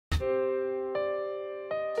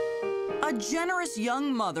a generous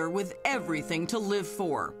young mother with everything to live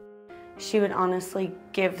for. She would honestly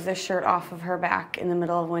give the shirt off of her back in the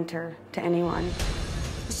middle of winter to anyone.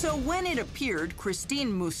 So when it appeared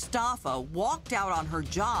Christine Mustafa walked out on her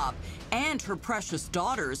job and her precious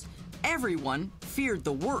daughters, everyone feared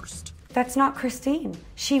the worst. That's not Christine.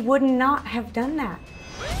 She would not have done that.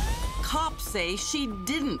 Cops say she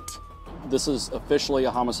didn't. This is officially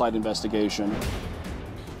a homicide investigation.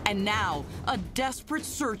 And now, a desperate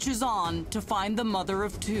search is on to find the mother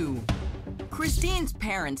of two. Christine's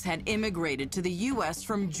parents had immigrated to the U.S.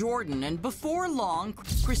 from Jordan, and before long,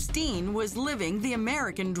 Christine was living the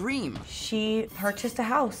American dream. She purchased a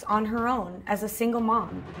house on her own as a single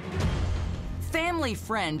mom. Family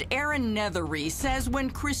friend Erin Nethery says when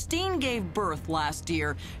Christine gave birth last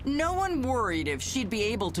year, no one worried if she'd be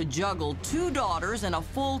able to juggle two daughters and a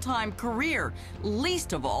full-time career,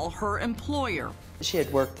 least of all her employer. She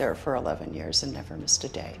had worked there for 11 years and never missed a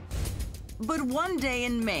day. But one day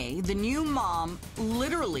in May, the new mom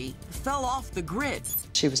literally fell off the grid.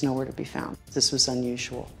 She was nowhere to be found. This was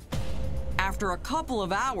unusual. After a couple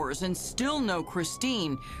of hours and still no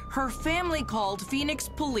Christine, her family called Phoenix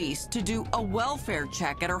police to do a welfare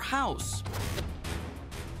check at her house.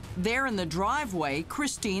 There in the driveway,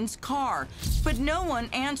 Christine's car, but no one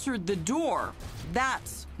answered the door.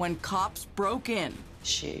 That's when cops broke in.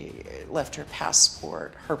 She left her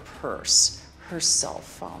passport, her purse, her cell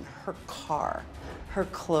phone, her car, her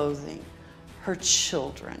clothing, her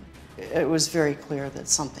children. It was very clear that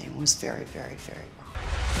something was very, very, very wrong.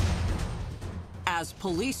 As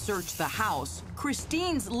police searched the house,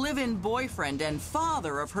 Christine's live-in boyfriend and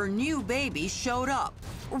father of her new baby showed up.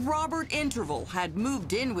 Robert Interval had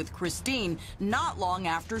moved in with Christine not long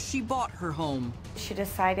after she bought her home. She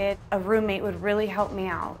decided a roommate would really help me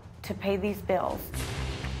out to pay these bills.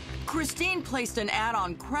 Christine placed an ad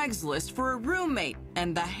on Craigslist for a roommate,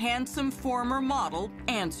 and the handsome former model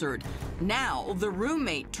answered. Now, the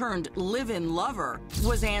roommate turned live-in lover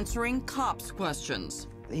was answering cops' questions.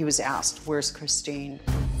 He was asked, "Where's Christine?"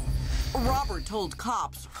 Robert told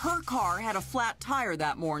cops her car had a flat tire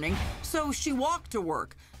that morning, so she walked to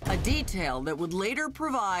work, a detail that would later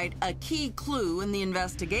provide a key clue in the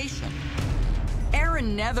investigation.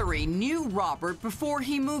 Erin Nethery knew Robert before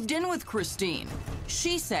he moved in with Christine.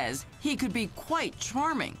 She says he could be quite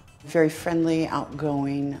charming. Very friendly,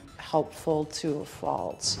 outgoing, helpful to a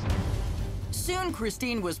fault. Soon,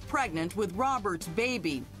 Christine was pregnant with Robert's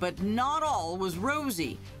baby, but not all was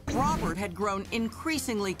rosy. Robert had grown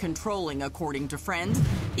increasingly controlling, according to friends,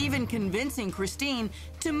 even convincing Christine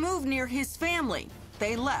to move near his family.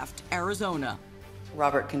 They left Arizona.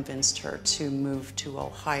 Robert convinced her to move to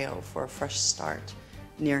Ohio for a fresh start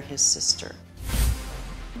near his sister.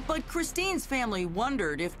 But Christine's family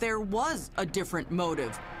wondered if there was a different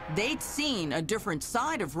motive. They'd seen a different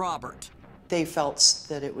side of Robert. They felt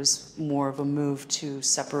that it was more of a move to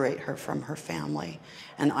separate her from her family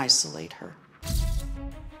and isolate her.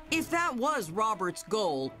 If that was Robert's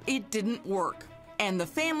goal, it didn't work. And the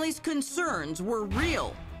family's concerns were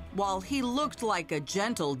real. While he looked like a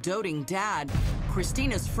gentle, doting dad,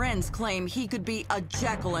 Christina's friends claim he could be a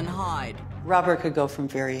Jekyll and Hyde. Robert could go from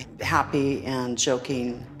very happy and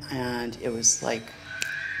joking, and it was like,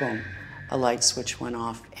 boom, a light switch went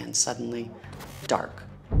off, and suddenly dark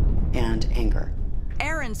and anger.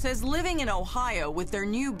 Erin says living in Ohio with their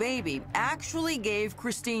new baby actually gave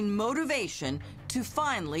Christine motivation to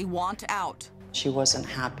finally want out. She wasn't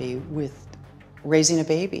happy with raising a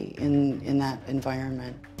baby in that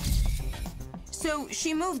environment. So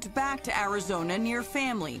she moved back to Arizona near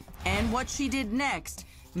family, and what she did next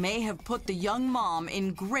may have put the young mom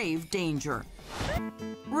in grave danger.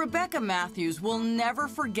 Rebecca Matthews will never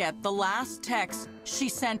forget the last text she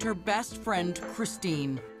sent her best friend,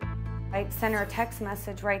 Christine. I sent her a text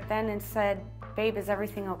message right then and said, "Babe, is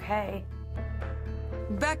everything okay?"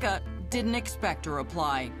 Becca didn't expect a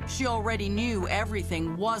reply. She already knew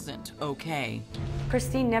everything wasn't okay.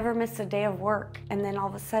 Christine never missed a day of work, and then all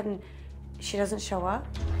of a sudden, she doesn't show up.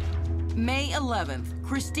 May 11th,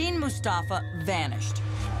 Christine Mustafa vanished.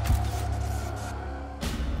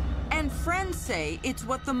 And friends say it's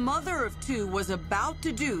what the mother of two was about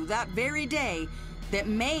to do that very day that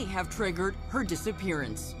may have triggered her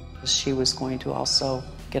disappearance. She was going to also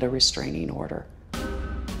get a restraining order.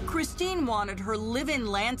 Christine wanted her live-in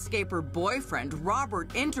landscaper boyfriend,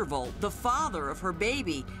 Robert Interval, the father of her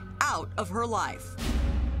baby, out of her life.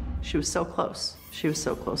 She was so close. She was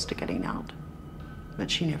so close to getting out,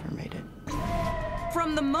 but she never made it.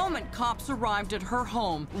 From the moment cops arrived at her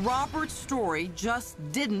home, Robert's story just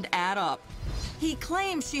didn't add up. He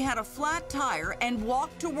claimed she had a flat tire and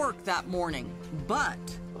walked to work that morning, but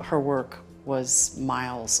Her work was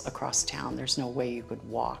miles across town. There's no way you could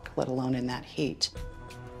walk, let alone in that heat.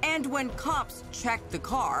 And when cops checked the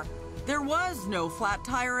car, there was no flat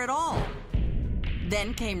tire at all.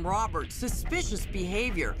 Then came Robert's suspicious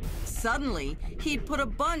behavior. Suddenly, he'd put a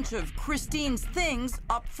bunch of Christine's things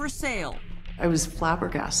up for sale. I was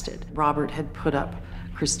flabbergasted. Robert had put up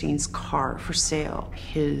Christine's car for sale,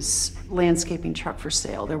 his landscaping truck for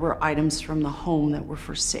sale. There were items from the home that were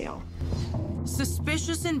for sale.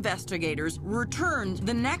 Suspicious investigators returned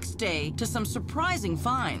the next day to some surprising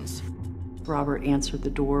finds. Robert answered the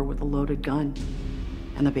door with a loaded gun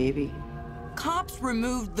and the baby. Cops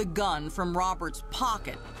removed the gun from Robert's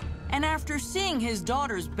pocket, and after seeing his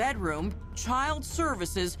daughter's bedroom, Child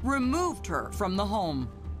Services removed her from the home.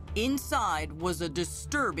 Inside was a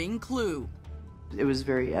disturbing clue. It was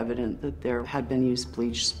very evident that there had been used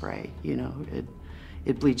bleach spray. You know,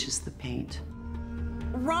 it bleaches the paint.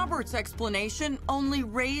 Robert's explanation only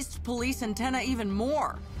raised police antennae even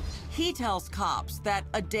more. He tells cops that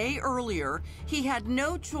a day earlier, he had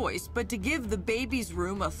no choice but to give the baby's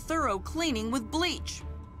room a thorough cleaning with bleach.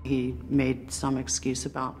 He made some excuse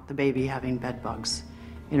about the baby having bed bugs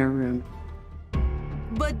in her room.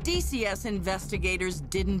 But DCS investigators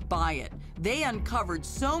didn't buy it. They uncovered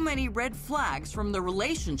so many red flags from the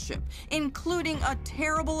relationship, including a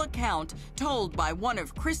terrible account told by one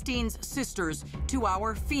of Christine's sisters to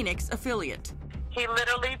our Phoenix affiliate. He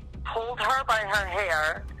literally pulled her by her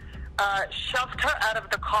hair, shoved her out of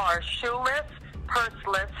the car, shoeless,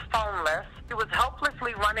 purseless, phoneless. He was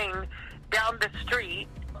helplessly running down the street,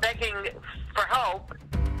 begging for help.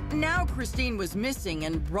 Now Christine was missing,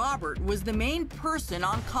 and Robert was the main person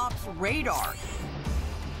on cops' radar.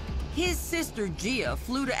 His sister Gia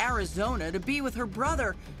flew to Arizona to be with her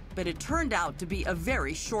brother, but it turned out to be a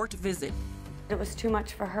very short visit. It was too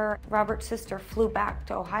much for her. Robert's sister flew back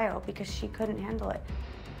to Ohio because she couldn't handle it.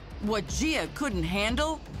 What Gia couldn't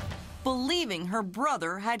handle? Believing her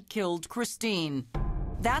brother had killed Christine.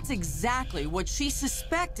 That's exactly what she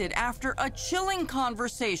suspected after a chilling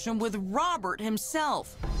conversation with Robert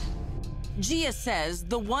himself. Gia says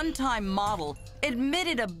the one-time model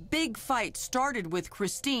admitted a big fight started with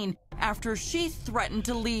Christine after she threatened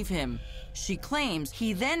to leave him. She claims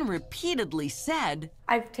he then repeatedly said,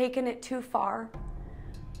 "I've taken it too far,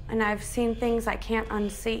 and I've seen things I can't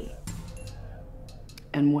unsee."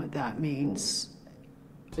 And what that means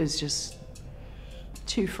is just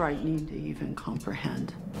too frightening to even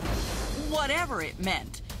comprehend. Whatever it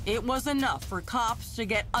meant, it was enough for cops to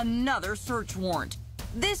get another search warrant.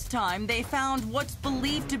 This time, they found what's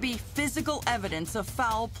believed to be physical evidence of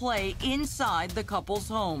foul play inside the couple's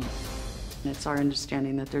home. It's our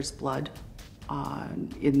understanding that there's blood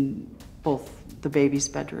in both the baby's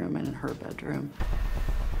bedroom and in her bedroom.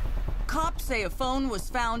 Cops say a phone was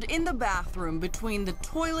found in the bathroom between the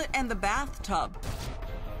toilet and the bathtub.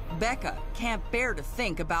 Becca can't bear to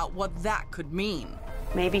think about what that could mean.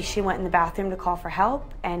 Maybe she went in the bathroom to call for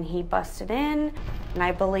help, and he busted in, and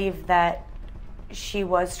I believe that she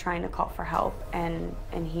was trying to call for help, and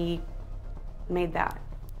he made that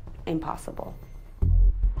impossible.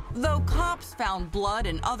 Though cops found blood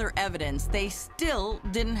and other evidence, they still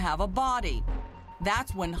didn't have a body.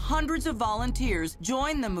 That's when hundreds of volunteers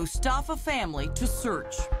joined the Mustafa family to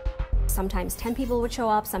search. Sometimes 10 people would show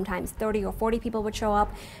up, sometimes 30 or 40 people would show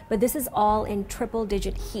up, but this is all in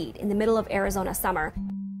triple-digit heat in the middle of Arizona summer.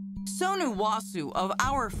 Sonu Wasu of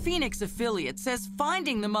our Phoenix affiliate says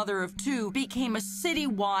finding the mother of two became a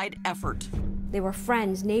city-wide effort. They were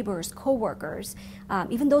friends, neighbors, co-workers,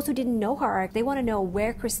 even those who didn't know her. They want to know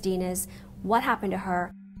where Christine is, what happened to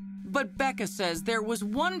her. But Becca says there was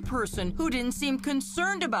one person who didn't seem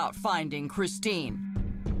concerned about finding Christine.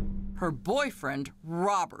 Her boyfriend,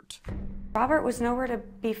 Robert. Robert was nowhere to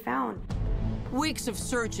be found. Weeks of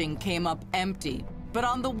searching came up empty. But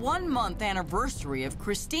on the 1-month anniversary of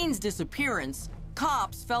Christine's disappearance,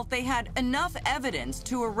 cops felt they had enough evidence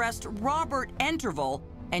to arrest Robert Interval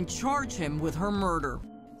and charge him with her murder.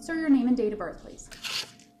 Sir, your name and date of birth, please.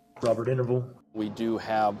 Robert Interval. We do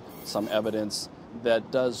have some evidence that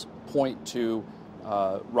does point to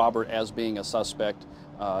Robert as being a suspect.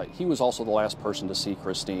 He was also the last person to see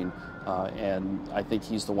Christine, and I think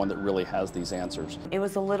he's the one that really has these answers. It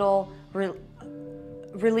was a little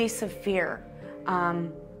release of fear,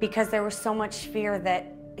 because there was so much fear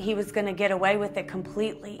that he was going to get away with it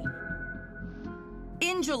completely.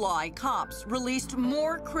 In July, cops released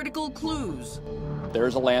more critical clues.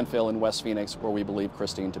 There's a landfill in West Phoenix where we believe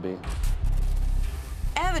Christine to be.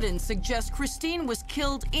 Evidence suggests Christine was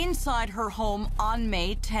killed inside her home on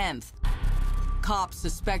May 10th. Cops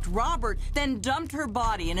suspect Robert then dumped her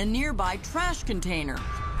body in a nearby trash container.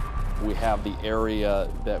 We have the area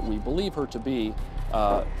that we believe her to be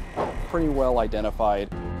pretty well identified.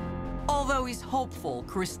 Although he's hopeful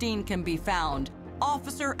Christine can be found,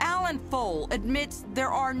 Officer Alan Fole admits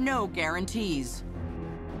there are no guarantees.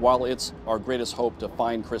 While it's our greatest hope to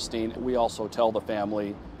find Christine, we also tell the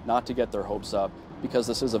family not to get their hopes up because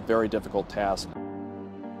this is a very difficult task.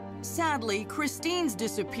 Sadly, Christine's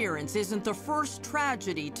disappearance isn't the first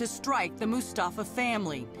tragedy to strike the Mustafa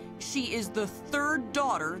family. She is the third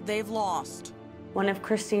daughter they've lost. One of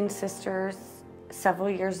Christine's sisters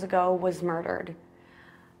several years ago was murdered.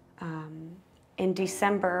 In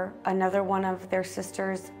December, another one of their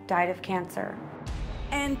sisters died of cancer.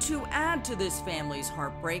 And to add to this family's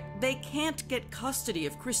heartbreak, they can't get custody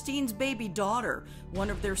of Christine's baby daughter, one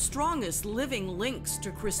of their strongest living links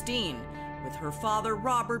to Christine. With her father,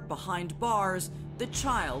 Robert, behind bars, the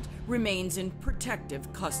child remains in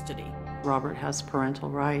protective custody. Robert has parental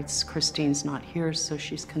rights. Christine's not here, so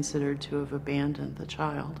she's considered to have abandoned the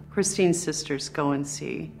child. Christine's sisters go and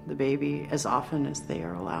see the baby as often as they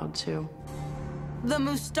are allowed to. The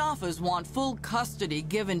Mustafas want full custody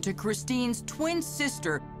given to Christine's twin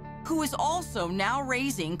sister, who is also now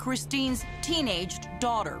raising Christine's teenaged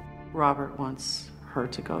daughter. Robert wants her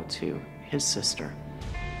to go to his sister.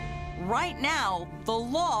 Right now, the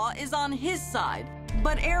law is on his side.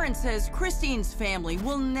 But Aaron says Christine's family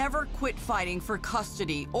will never quit fighting for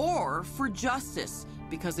custody or for justice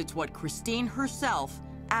because it's what Christine herself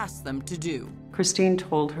asked them to do. Christine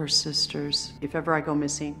told her sisters, if ever I go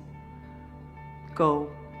missing, go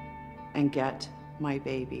and get my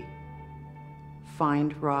baby.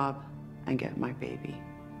 Find Rob and get my baby.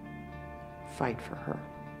 Fight for her.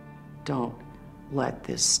 Don't let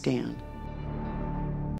this stand.